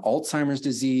on Alzheimer's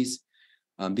disease.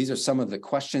 These are some of the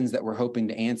questions that we're hoping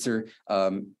to answer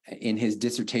in his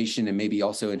dissertation, and maybe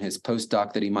also in his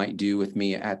postdoc that he might do with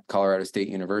me at Colorado State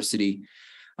University.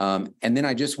 And then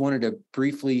I just wanted to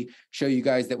briefly show you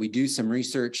guys that we do some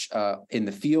research in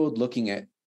the field looking at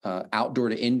outdoor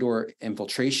to indoor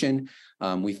infiltration.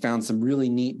 We found some really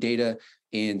neat data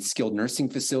in skilled nursing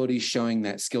facilities showing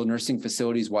that skilled nursing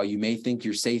facilities, while you may think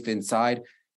you're safe inside,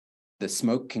 the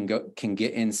smoke can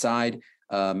get inside,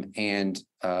 and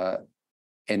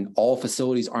all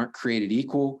facilities aren't created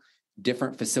equal.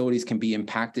 Different facilities can be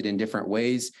impacted in different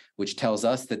ways, which tells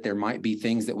us that there might be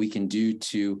things that we can do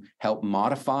to help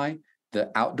modify the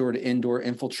outdoor to indoor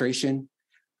infiltration.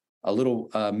 A little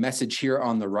message here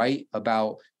on the right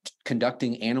about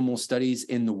conducting animal studies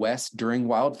in the West during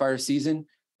wildfire season.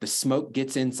 The smoke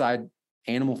gets inside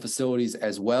animal facilities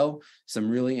as well. Some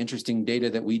really interesting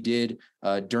data that we did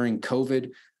during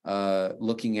COVID,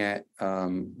 looking at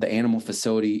the animal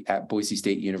facility at Boise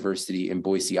State University in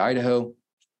Boise, Idaho.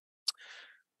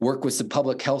 Work with some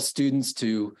public health students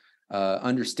to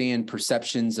understand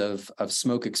perceptions of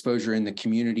smoke exposure in the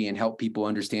community and help people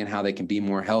understand how they can be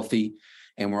more healthy.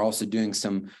 And we're also doing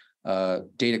some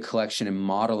data collection and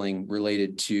modeling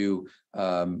related to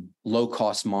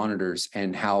low-cost monitors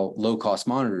and how low-cost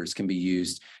monitors can be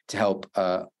used to help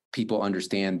people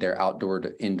understand their outdoor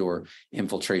to indoor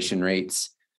infiltration rates.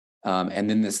 And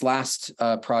then this last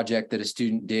project that a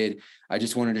student did, I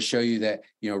just wanted to show you that,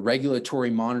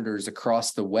 regulatory monitors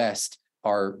across the West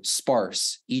are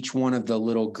sparse. Each one of the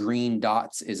little green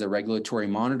dots is a regulatory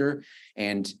monitor,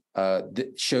 and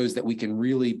that shows that we can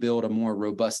really build a more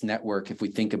robust network if we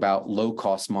think about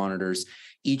low-cost monitors.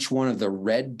 Each one of the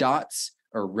red dots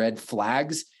or red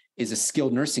flags is a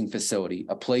skilled nursing facility,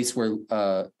 a place where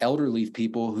elderly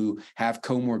people who have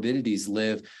comorbidities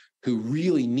live, who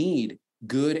really need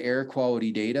good air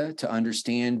quality data to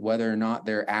understand whether or not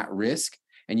they're at risk.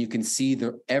 And you can see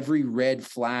every red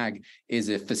flag is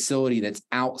a facility that's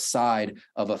outside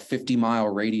of a 50-mile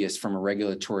radius from a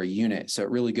regulatory unit. So it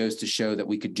really goes to show that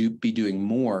we could be doing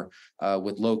more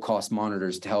with low-cost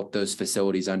monitors to help those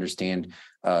facilities understand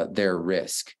their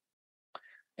risk.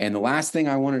 And the last thing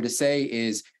I wanted to say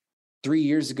is 3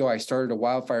 years ago, I started a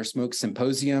wildfire smoke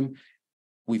symposium.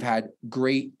 We've had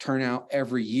great turnout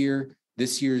every year.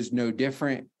 This year is no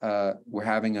different. We're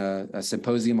having a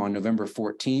symposium on November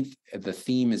 14th. The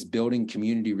theme is building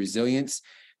community resilience.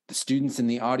 the students in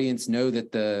the audience know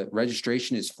that the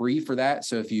registration is free for that.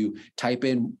 So if you type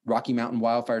in Rocky Mountain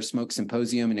Wildfire Smoke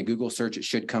Symposium in a Google search, it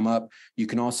should come up. You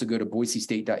can also go to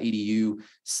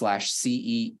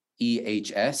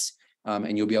boisestate.edu/CEEHS,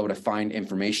 and you'll be able to find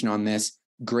information on this.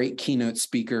 Great keynote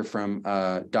speaker from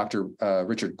Dr.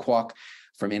 Richard Kwok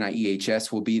from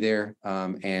NIEHS will be there,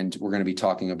 and we're going to be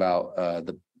talking about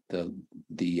the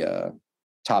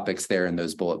topics there in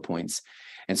those bullet points.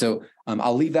 And so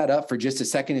I'll leave that up for just a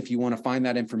second if you want to find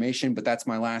that information, but that's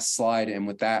my last slide. And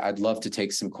with that, I'd love to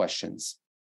take some questions.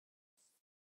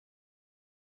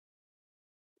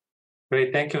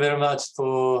 Great, thank you very much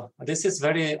for this. Is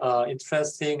very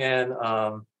interesting, and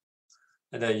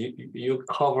you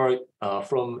cover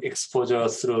from exposure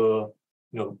through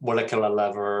molecular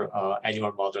level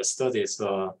animal model studies.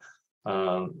 So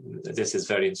this is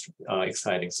very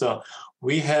exciting. So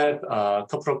we have a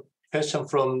couple of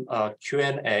questions from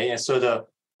Q&A, and so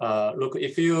look,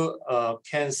 if you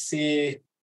can see,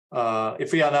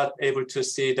 if we are not able to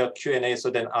see the Q&A, so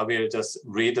then I will just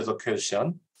read the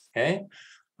question. Okay.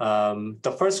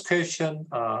 The first question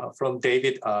from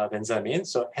David Benjamin.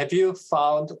 So have you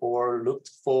found or looked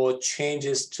for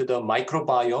changes to the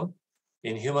microbiome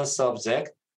in human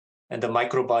subject and the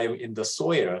microbiome in the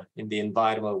soil in the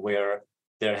environment where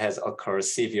there has occurred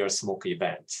severe smoke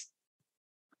events?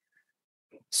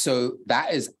 So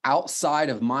that is outside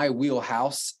of my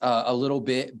wheelhouse a little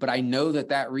bit, but I know that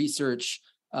that research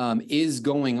is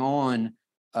going on,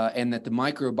 and that the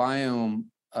microbiome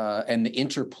and the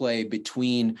interplay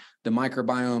between the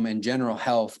microbiome and general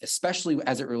health, especially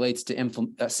as it relates to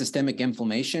systemic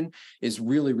inflammation, is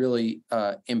really, really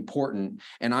important.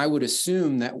 And I would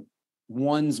assume that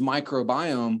one's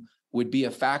microbiome would be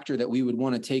a factor that we would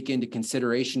want to take into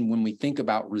consideration when we think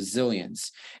about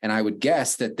resilience. And I would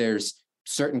guess that there's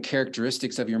certain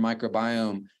characteristics of your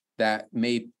microbiome that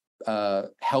may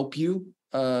help you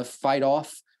fight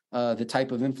off the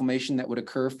type of inflammation that would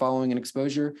occur following an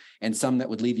exposure, and some that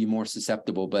would leave you more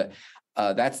susceptible. But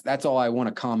that's all I want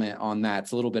to comment on that.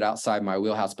 It's a little bit outside my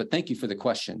wheelhouse, but thank you for the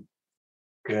question.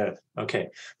 Good. Okay.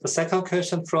 The second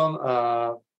question from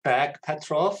Beck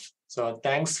Petrov. So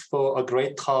thanks for a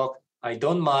great talk. I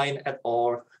don't mind at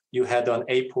all you had an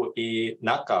ApoE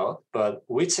knockout, but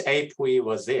which ApoE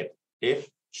was it? If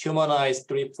humanized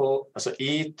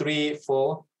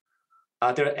E34,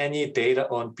 are there any data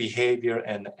on behavior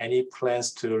and any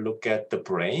plans to look at the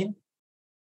brain?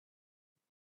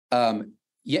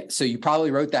 Yeah, so you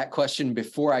probably wrote that question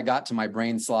before I got to my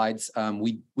brain slides.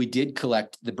 We did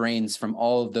collect the brains from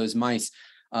all of those mice.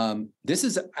 This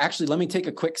is actually, let me take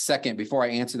a quick second before I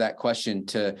answer that question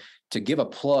to give a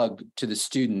plug to the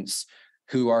students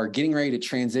who are getting ready to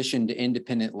transition to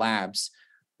independent labs.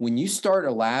 When you start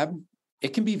a lab,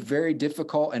 it can be very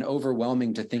difficult and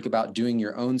overwhelming to think about doing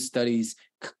your own studies,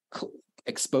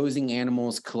 exposing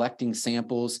animals, collecting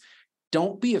samples.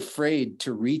 Don't be afraid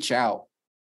to reach out.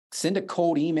 Send a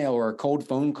cold email or a cold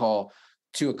phone call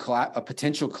to a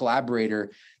potential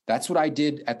collaborator. That's what I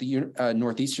did at the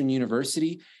Northeastern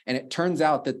University. And it turns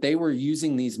out that they were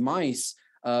using these mice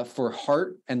for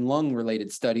heart and lung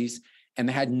related studies, and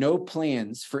they had no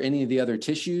plans for any of the other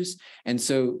tissues. And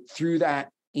so through that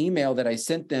email that I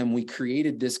sent them, we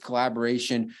created this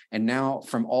collaboration. And now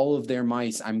from all of their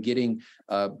mice, I'm getting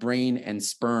brain and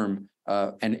sperm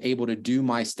and able to do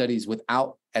my studies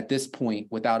at this point,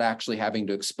 without actually having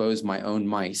to expose my own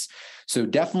mice. So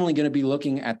definitely going to be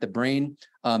looking at the brain.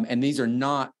 And these are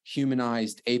not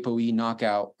humanized ApoE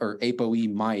knockout or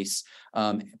ApoE mice.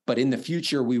 But in the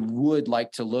future, we would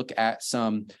like to look at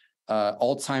some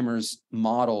Alzheimer's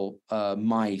model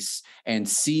mice and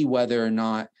see whether or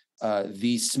not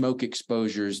these smoke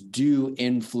exposures do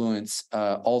influence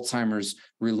Alzheimer's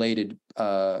related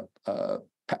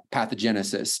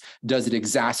pathogenesis. Does it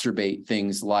exacerbate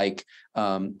things like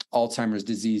Alzheimer's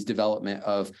disease development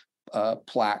of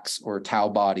plaques or tau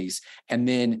bodies? And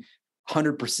then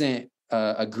 100%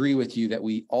 agree with you that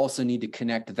we also need to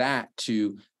connect that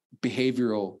to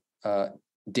behavioral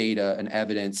data and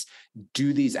evidence.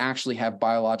 Do these actually have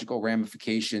biological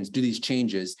ramifications? Do these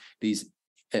changes, these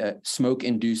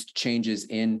smoke-induced changes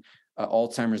in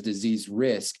Alzheimer's disease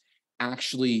risk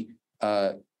actually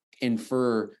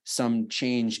infer some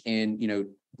change in,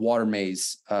 water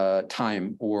maze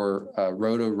time or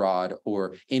rotorod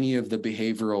or any of the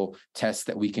behavioral tests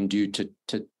that we can do to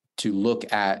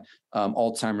look at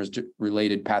Alzheimer's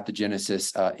related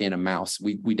pathogenesis in a mouse?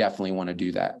 We definitely want to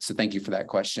do that. So thank you for that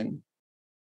question.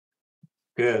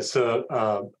 Good.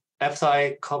 So after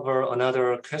I cover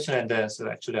another question, and then so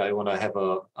actually I want to have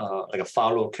a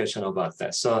follow-up question about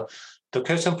that. So The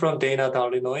question from Dana,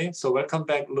 Illinois. So welcome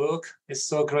back, Luke. It's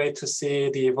so great to see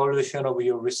the evolution of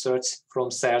your research from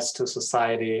cells to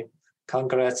society.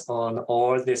 Congrats on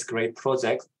all these great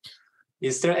projects.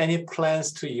 Is there any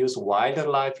plans to use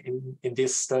wildlife in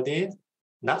this study?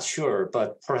 Not sure,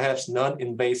 but perhaps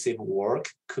non-invasive work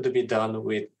could be done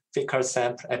with fecal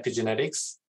sample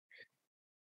epigenetics.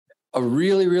 A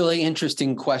really, really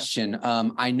interesting question.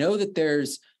 I know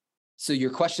that so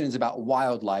your question is about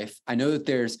wildlife. I know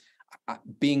that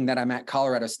being that I'm at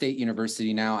Colorado State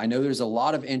University now, I know there's a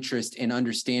lot of interest in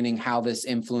understanding how this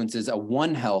influences a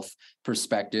One Health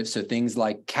perspective. So things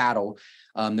like cattle.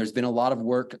 There's been a lot of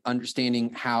work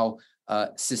understanding how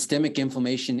systemic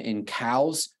inflammation in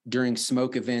cows during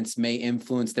smoke events may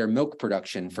influence their milk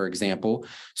production, for example.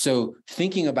 So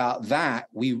thinking about that,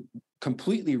 we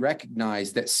completely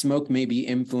recognize that smoke may be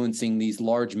influencing these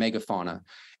large megafauna.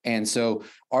 And so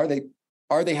are they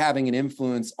having an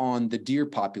influence on the deer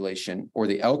population or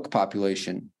the elk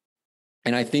population?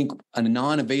 And I think a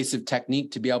non-invasive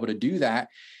technique to be able to do that,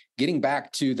 getting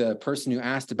back to the person who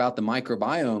asked about the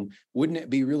microbiome, wouldn't it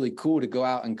be really cool to go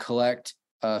out and collect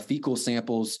fecal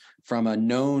samples from a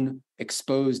known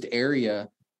exposed area,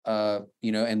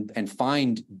 and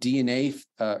find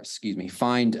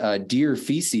find deer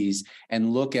feces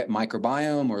and look at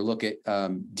microbiome or look at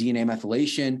DNA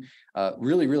methylation.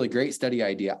 Really, really great study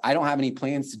idea. I don't have any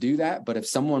plans to do that, but if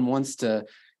someone wants to,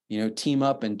 team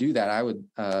up and do that, I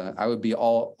would be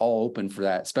all open for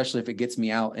that, especially if it gets me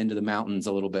out into the mountains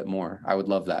a little bit more. I would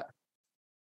love that.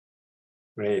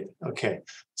 Great. Okay.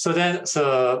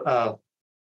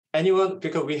 Anyone,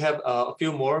 because we have a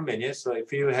few more minutes, so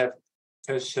if you have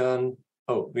question,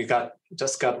 we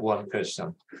just got one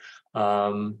question.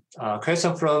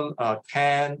 Question from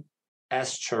Ken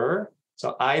Asher.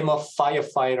 So I'm a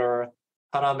firefighter,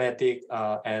 paramedic,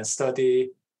 and study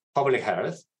public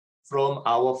health. From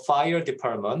our fire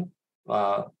department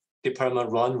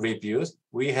run reviews,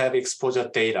 we have exposure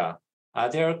data.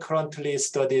 Are there currently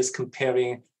studies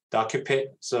comparing the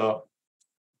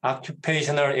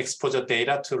occupational exposure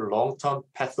data to long-term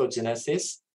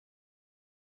pathogenesis?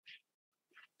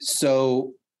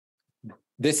 So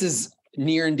this is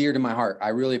near and dear to my heart. I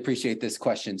really appreciate this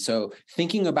question. So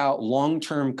thinking about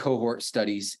long-term cohort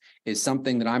studies is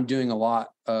something that I'm doing a lot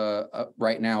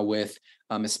right now with,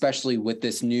 especially with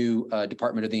this new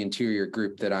Department of the Interior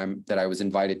group that I was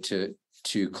invited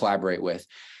to collaborate with.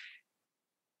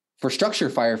 For structure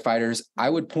firefighters,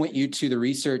 I would point you to the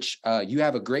research. You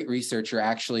have a great researcher,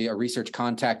 actually, a research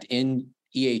contact in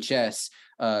EHS.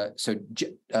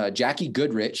 Jackie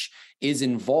Goodrich is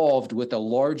involved with a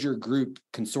larger group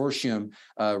consortium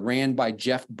ran by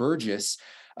Jeff Burgess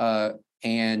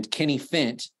and Kenny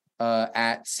Fint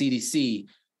at CDC.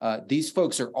 These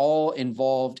folks are all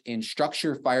involved in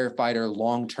structure firefighter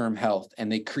long-term health,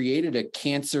 and they created a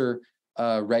cancer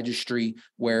registry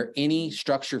where any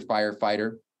structure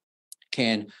firefighter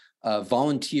can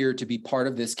volunteer to be part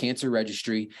of this cancer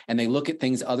registry, and they look at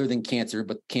things other than cancer,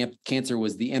 but cancer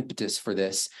was the impetus for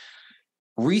this.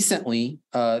 Recently,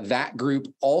 that group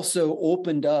also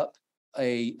opened up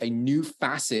a new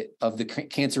facet of the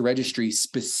cancer registry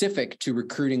specific to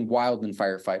recruiting wildland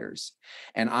firefighters.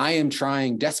 And I am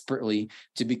trying desperately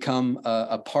to become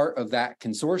a part of that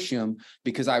consortium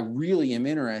because I really am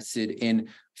interested in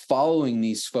following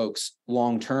these folks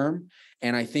long-term.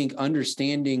 And I think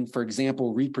understanding, for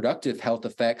example, reproductive health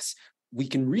effects, we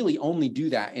can really only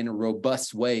do that in a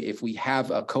robust way if we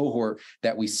have a cohort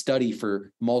that we study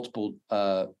for multiple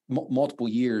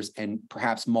years and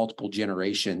perhaps multiple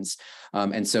generations.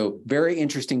 And so very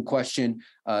interesting question.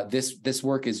 This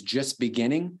work is just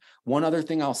beginning. One other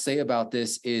thing I'll say about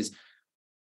this is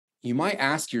you might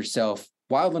ask yourself,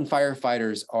 wildland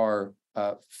firefighters are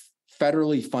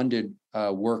federally funded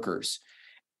workers.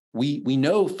 We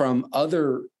know from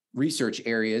other research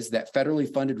areas that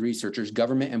federally funded researchers,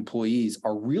 government employees,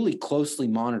 are really closely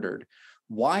monitored.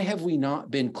 Why have we not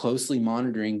been closely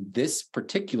monitoring this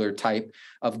particular type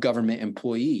of government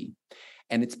employee?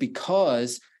 And it's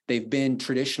because they've been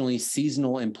traditionally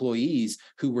seasonal employees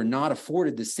who were not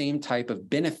afforded the same type of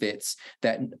benefits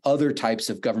that other types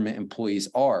of government employees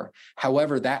are.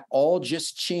 However, that all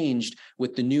just changed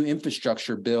with the new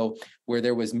infrastructure bill, where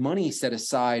there was money set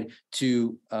aside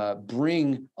to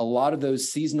bring a lot of those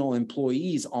seasonal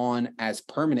employees on as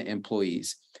permanent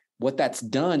employees. What that's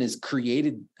done is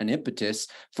created an impetus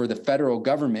for the federal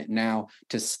government now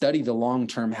to study the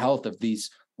long-term health of these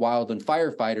wildland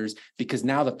firefighters, because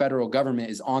now the federal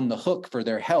government is on the hook for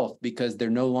their health because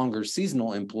they're no longer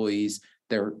seasonal employees,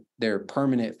 they're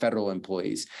permanent federal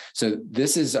employees. So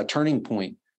this is a turning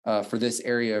point for this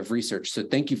area of research. So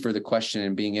thank you for the question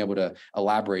and being able to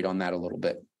elaborate on that a little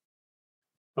bit.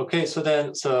 Okay, so then,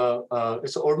 it's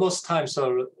almost time.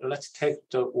 So let's take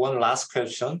the one last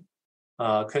question.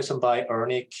 Question by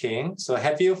Ernie King. So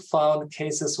have you found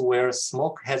cases where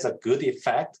smoke has a good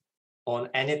effect on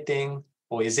anything,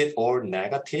 or is it all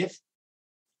negative?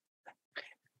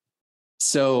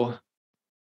 So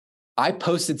I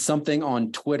posted something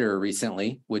on Twitter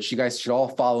recently, which you guys should all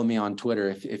follow me on Twitter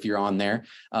if you're on there,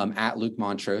 at Luke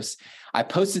Montrose. I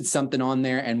posted something on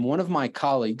there, and one of my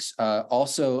colleagues,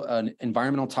 also an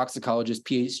environmental toxicologist,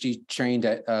 PhD trained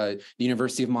at the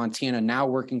University of Montana, now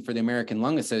working for the American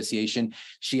Lung Association,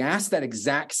 she asked that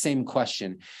exact same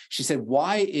question. She said,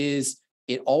 why is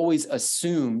it always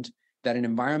assumed that an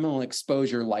environmental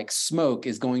exposure like smoke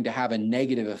is going to have a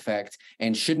negative effect?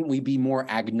 And shouldn't we be more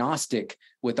agnostic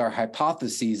with our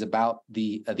hypotheses about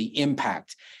the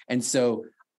impact? And so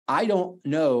I don't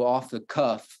know off the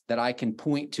cuff that I can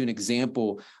point to an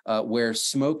example where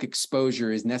smoke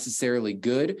exposure is necessarily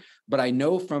good, but I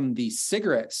know from the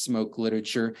cigarette smoke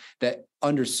literature that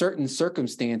under certain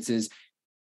circumstances,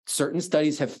 certain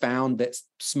studies have found that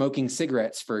smoking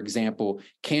cigarettes, for example,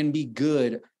 can be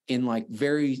good in like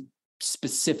very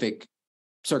specific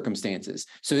circumstances.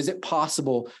 So is it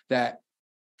possible that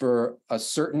for a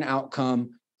certain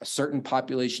outcome, a certain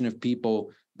population of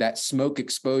people, that smoke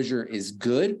exposure is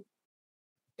good?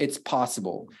 It's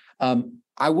possible.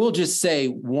 I will just say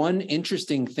one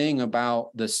interesting thing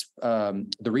about this, the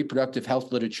reproductive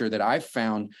health literature that I've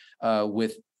found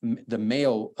with the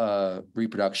male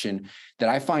reproduction that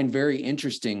I find very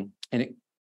interesting, and it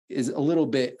is a little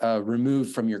bit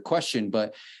removed from your question,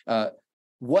 but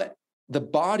what the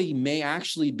body may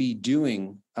actually be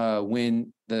doing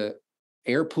when the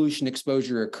air pollution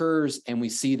exposure occurs and we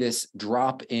see this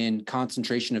drop in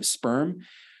concentration of sperm.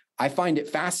 I find it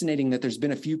fascinating that there's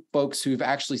been a few folks who've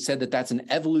actually said that that's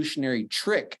an evolutionary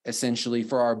trick, essentially,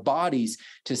 for our bodies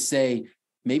to say,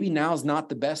 maybe now's not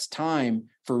the best time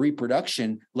for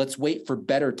reproduction. Let's wait for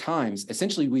better times.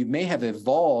 Essentially, we may have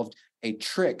evolved a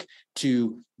trick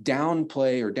to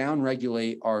downplay or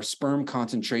downregulate our sperm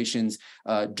concentrations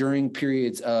during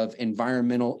periods of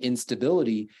environmental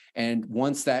instability. And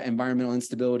once that environmental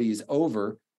instability is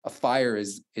over, a fire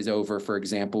is over, for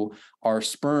example, our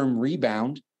sperm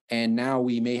rebound, and now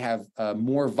we may have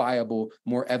more viable,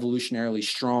 more evolutionarily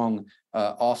strong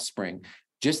offspring.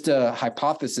 Just a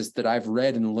hypothesis that I've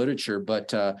read in the literature,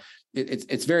 but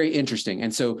it's very interesting.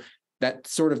 And so that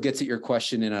sort of gets at your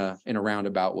question in a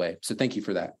roundabout way. So thank you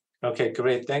for that. Okay,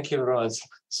 great. Thank you, Lawrence.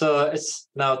 So it's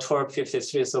now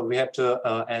 12:53, so we have to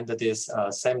end this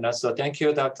seminar. So thank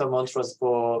you, Dr. Montrose,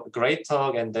 for great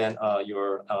talk and then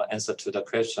your answer to the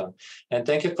question. And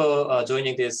thank you for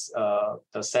joining this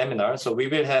the seminar. So we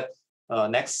will have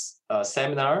next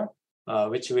seminar,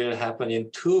 which will happen in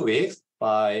 2 weeks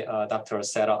by Dr.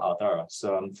 Sarah Adar.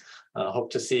 So hope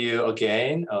to see you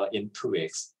again in 2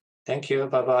 weeks. Thank you.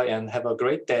 Bye-bye, and have a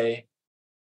great day.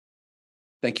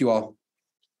 Thank you all.